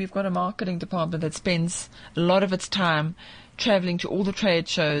remember we've got a marketing department that spends a lot of its time traveling to all the trade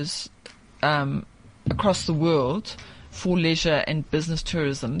shows across the world for leisure and business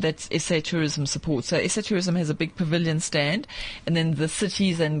tourism. That's SA Tourism support. So SA Tourism has a big pavilion stand, and then the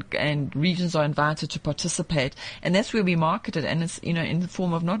cities and regions are invited to participate, and that's where we market it. And it's in the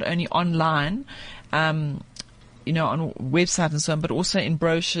form of not only online, on website and so on, but also in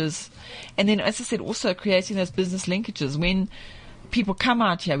brochures, and then, as I said, also creating those business linkages. When people come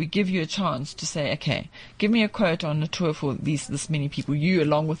out here, we give you a chance to say, okay, give me a quote on a tour for this many people, you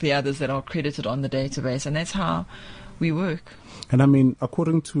along with the others that are credited on the database, and that's how we work. And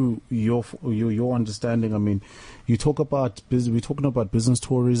according to your understanding, you talk about we're talking about business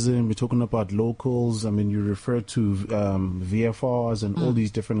tourism, we're talking about locals. You refer to VFRs and all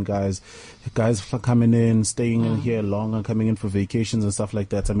these different guys coming in, staying in here longer, coming in for vacations and stuff like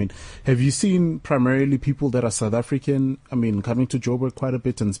that. Have you seen primarily people that are South African, coming to Joburg quite a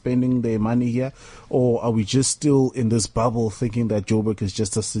bit and spending their money here? Or are we just still in this bubble thinking that Joburg is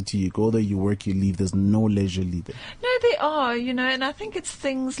just a city? You go there, you work, you leave, there's no leisure there? No, there are, and I think it's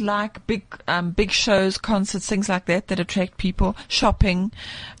things like big shows, concerts, things like that attract people, shopping,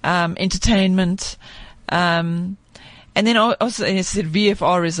 entertainment, and then also, as I said,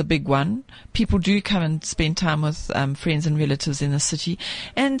 VFR is a big one. People do come and spend time with friends and relatives in the city.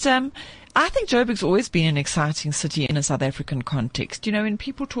 And I think Joburg's always been an exciting city in a South African context. When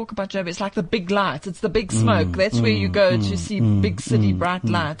people talk about Joburg, it's like the big lights, it's the big smoke. That's where you go to see big city, bright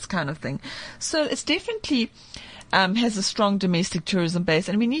lights kind of thing. So it's definitely has a strong domestic tourism base,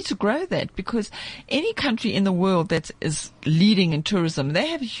 and we need to grow that, because any country in the world that is leading in tourism, they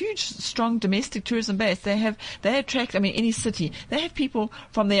have a huge, strong domestic tourism base. They attract, any city, they have people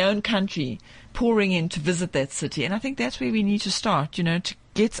from their own country pouring in to visit that city. And I think that's where we need to start, to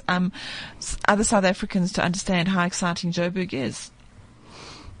get other South Africans to understand how exciting Joburg is.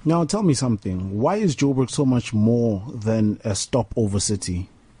 Now, tell me something. Why is Joburg so much more than a stopover city?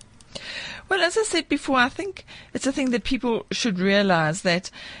 Well, as I said before, I think it's a thing that people should realize that,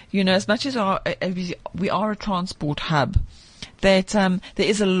 as much as we are a transport hub, that there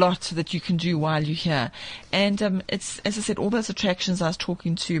is a lot that you can do while you're here. And it's, as I said, all those attractions I was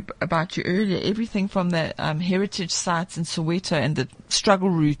talking about you earlier, everything from the heritage sites in Soweto and the struggle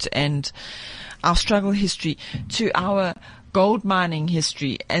route and our struggle history to our gold mining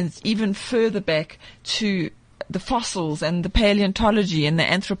history, and even further back to the fossils and the paleontology and the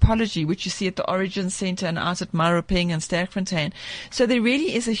anthropology, which you see at the Origin Centre and out at Mauropeng and Sterkfontein. So there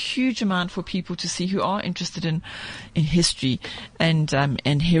really is a huge amount for people to see who are interested in history and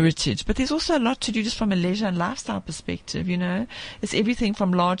heritage. But there's also a lot to do just from a leisure and lifestyle perspective, It's everything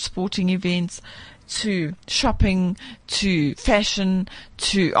from large sporting events to shopping, to fashion,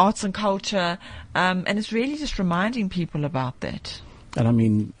 to arts and culture. And it's really just reminding people about that.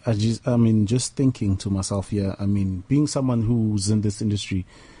 And just thinking to myself here, being someone who's in this industry,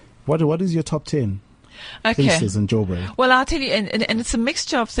 what is your top 10 places in Joburg? Well, I'll tell you, and it's a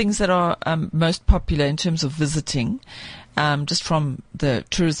mixture of things that are most popular in terms of visiting, just from the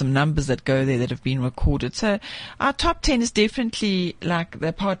tourism numbers that go there that have been recorded. So our top 10 is definitely like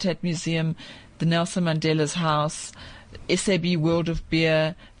the Apartheid Museum, the Nelson Mandela's House, SAB World of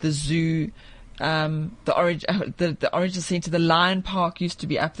Beer, the zoo, the Origin Centre. The Lion Park used to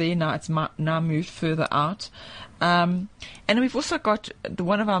be up there. Now it's now moved further out. And we've also got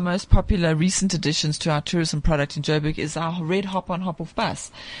one of our most popular recent additions to our tourism product in Joburg is our Red Hop on Hop Off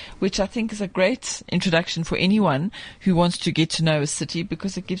bus, which I think is a great introduction for anyone who wants to get to know a city,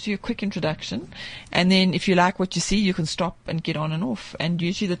 because it gives you a quick introduction. And then if you like what you see, you can stop and get on and off. And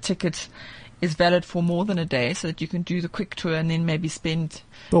usually the ticket is valid for more than a day, so that you can do the quick tour and then maybe spend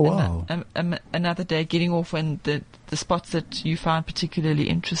another day getting off in the spots that you find particularly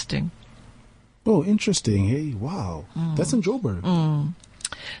interesting. Oh, interesting. Hey, wow. That's in Joburg.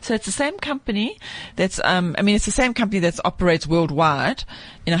 So it's the same company it's the same company that operates worldwide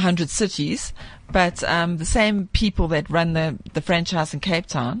in 100 cities, but the same people that run the franchise in Cape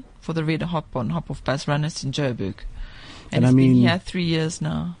Town for the Red Hop on Hop Off bus run it in Joburg. And it's been here 3 years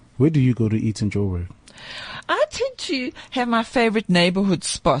now. Where do you go to eat in Joburg? I tend to have my favorite neighborhood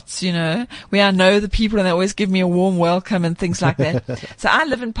spots, where I know the people and they always give me a warm welcome and things like that. So I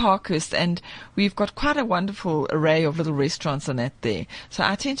live in Parkhurst, and we've got quite a wonderful array of little restaurants and that there. So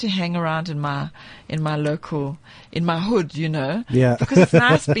I tend to hang around in my hood, Yeah. Because it's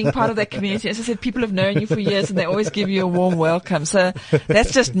nice being part of that community. As I said, people have known you for years and they always give you a warm welcome. So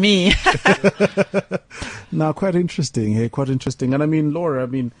that's just me. Now, quite interesting. Hey, quite interesting. And Laura,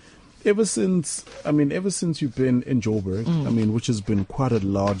 ever since you've been in Joburg, which has been quite a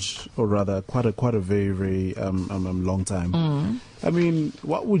large, or rather quite a very, very long time.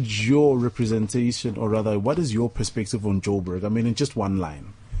 What would your representation, or rather, what is your perspective on Joburg? In just one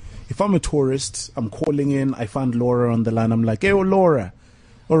line. If I'm a tourist, I'm calling in, I find Laura on the line, I'm like, hey, Laura.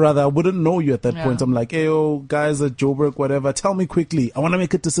 Or rather, I wouldn't know you at that point. I'm like, hey, guys at Joburg, whatever, tell me quickly. I want to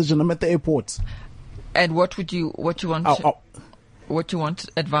make a decision. I'm at the airport. And what you want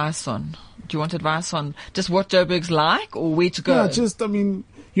advice on? Do you want advice on just what Joburg's like, or where to go? Yeah,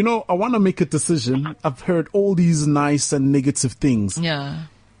 I want to make a decision. I've heard all these nice and negative things. Yeah.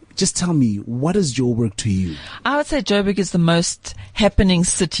 Just tell me, what is Joburg to you? I would say Joburg is the most happening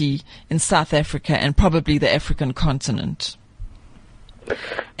city in South Africa and probably the African continent.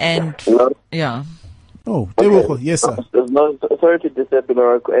 And, yeah. Oh, okay. Yes, sir. Sorry to disturb you,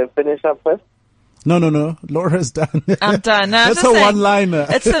 Laura. Finish up first. No. Laura's done. I'm done. No, that's a one-liner.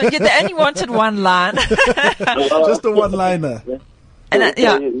 They only wanted one line. Just a one-liner. And Laura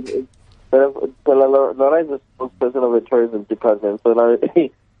is the spokesperson of the tourism department. So now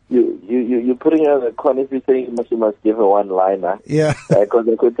You're putting her on the corner if you're saying she must give her one-liner. Yeah. Because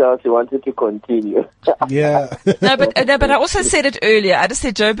I could tell she wanted to continue. Yeah. No, but I also said it earlier. I just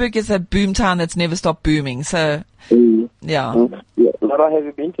said Joburg is a boom town that's never stopped booming. So, yeah. Yeah. Laura, have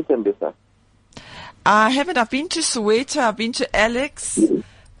you been to Tembisa? I haven't. I've been to Soweto. I've been to Alex,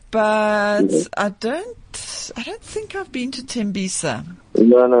 but I don't think I've been to Tembisa.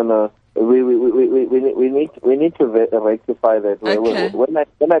 No. We need to rectify that. Okay.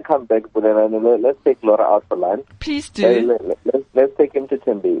 When I come back, let's take Laura out for lunch. Please do. Let's take him to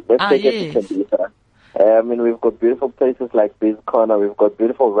Tembi. Let's take him to Tembisa. I mean, we've got beautiful places like Biz Corner. We've got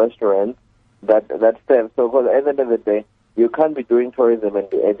beautiful restaurants that stand. So, at the end of the day, you can't be doing tourism and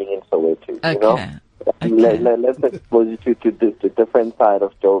be ending in Soweto. Okay. You know? Okay. Let's expose you to different side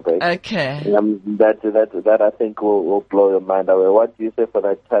of Joburg. Okay. That I think will blow your mind away. What do you say for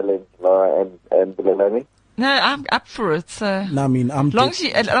that challenge, Laura and Bulelani? No, I'm up for it. So, No, I mean, as long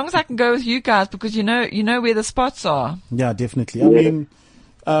as I can go with you guys, because you know where the spots are. Yeah, definitely. I mean,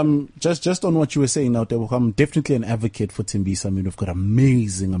 just on what you were saying now, Tebogo, I'm definitely an advocate for Tembisa. I mean, we've got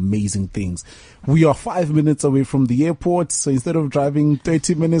amazing things. We are 5 minutes away from the airport, so instead of driving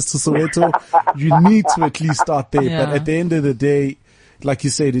 30 minutes to Soweto, you need to at least start there. Yeah. But at the end of the day, like you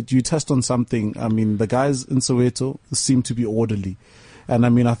said, you touched on something. I mean, the guys in Soweto seem to be orderly. And I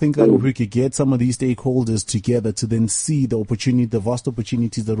mean, I think that if we could get some of these stakeholders together to then see the vast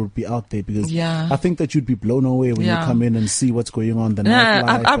opportunities that would be out there, because I think that you'd be blown away when you come in and see what's going on.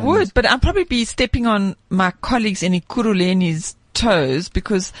 I would, but I'd probably be stepping on my colleagues in Ekurhuleni's toes,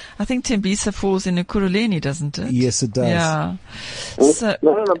 because I think Tembisa falls in Ekurhuleni, doesn't it? Yes, it does. Yeah. So,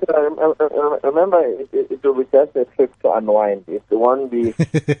 No, but I remember it will be just a trip to unwind. It won't be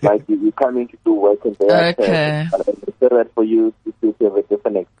like you coming to do work in the Okay. So that for you to have a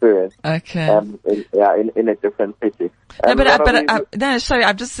different experience. Okay. In a different city. No, but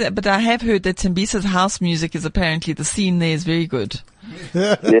I have heard that Tembisa's house music is apparently, the scene there is very good.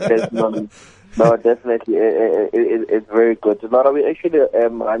 Yes, no, definitely. It's very good. Laura, we actually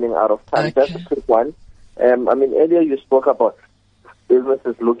running out of time. Okay. Just a quick one. I mean, earlier you spoke about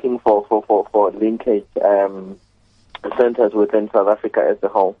businesses looking for linkage centers within South Africa as a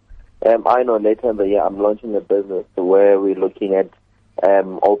whole. I know later in the year I'm launching a business where we're looking at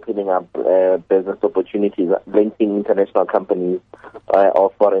opening up business opportunities, linking international companies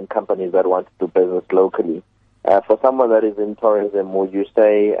or foreign companies that want to do business locally. For someone that is in tourism, would you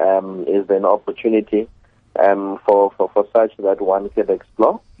say is there an opportunity for such that one could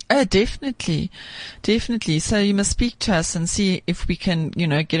explore? Definitely. So you must speak to us and see if we can,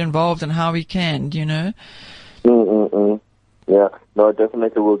 get involved and how we can, Yeah, no,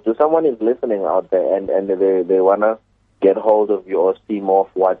 definitely will do. Someone is listening out there and they want to get hold of you or see more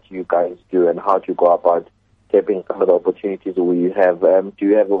of what you guys do and how to go about tapping some of the opportunities we have. Do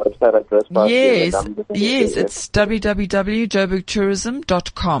you have a website address? Yes, it's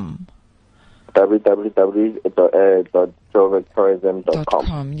www.joburgtourism.com.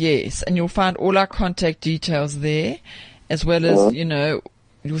 www.joburgtourism.com. Yes, and you'll find all our contact details there, as well as,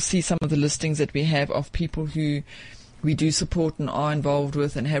 you'll see some of the listings that we have of people who we do support and are involved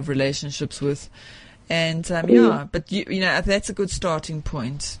with and have relationships with. And, but that's a good starting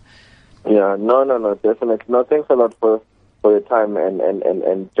point. Yeah, no, definitely. No, thanks a lot for your time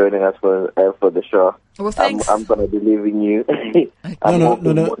and joining us for the show. Well, thanks. I'm going to be leaving you. No.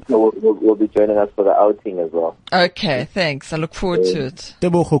 We'll be joining us for the outing as well. Okay, thanks. I look forward to it.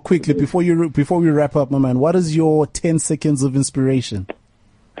 Tebogo, quickly, before we wrap up, my man, what is your 10 seconds of inspiration?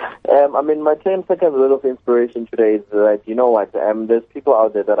 My 10 seconds of inspiration today is that, you know what, there's people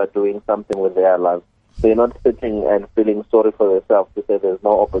out there that are doing something with their lives. They're not sitting and feeling sorry for themselves to say there's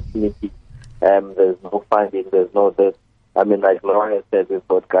no opportunity, there's no funding, there's no this. I mean, like Laura said, we've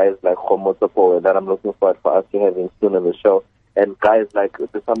got guys like Homosopo that I'm looking forward for us to having soon on the show, and guys like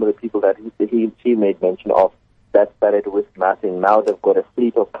some of the people that he made mention of that started with nothing. Now they've got a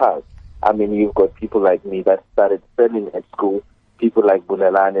fleet of cars. I mean, you've got people like me that started selling at school, people like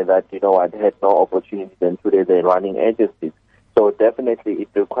Bulelani that, had no opportunities, and today they're running agencies. So definitely it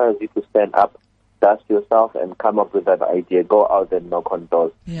requires you to stand up, dust yourself, and come up with that idea. Go out and knock on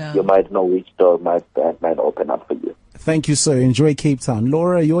doors. Yeah. You might know which door might open up for you. Thank you, sir. Enjoy Cape Town.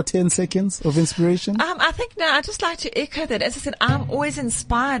 Laura, your 10 seconds of inspiration? I think I'd just like to echo that. As I said, I'm always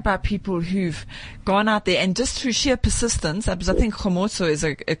inspired by people who've gone out there and just through sheer persistence, because I think Khomotso is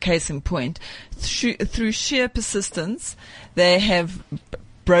a case in point, through sheer persistence, they have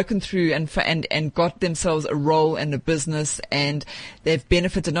broken through and got themselves a role and a business, and they've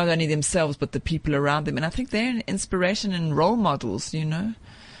benefited not only themselves but the people around them. And I think they're an inspiration and role models,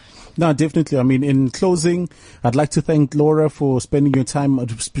 No, definitely. I mean, in closing, I'd like to thank Laura for spending your time, or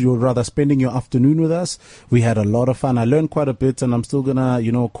rather spending your afternoon with us. We had a lot of fun. I learned quite a bit, and I'm still gonna,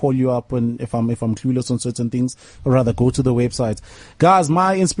 call you up if I'm clueless on certain things, or rather go to the website. Guys,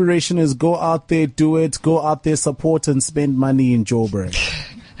 my inspiration is go out there, do it, go out there, support and spend money in Joburg.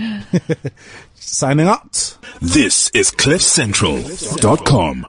 Signing out. This is CliffCentral.com.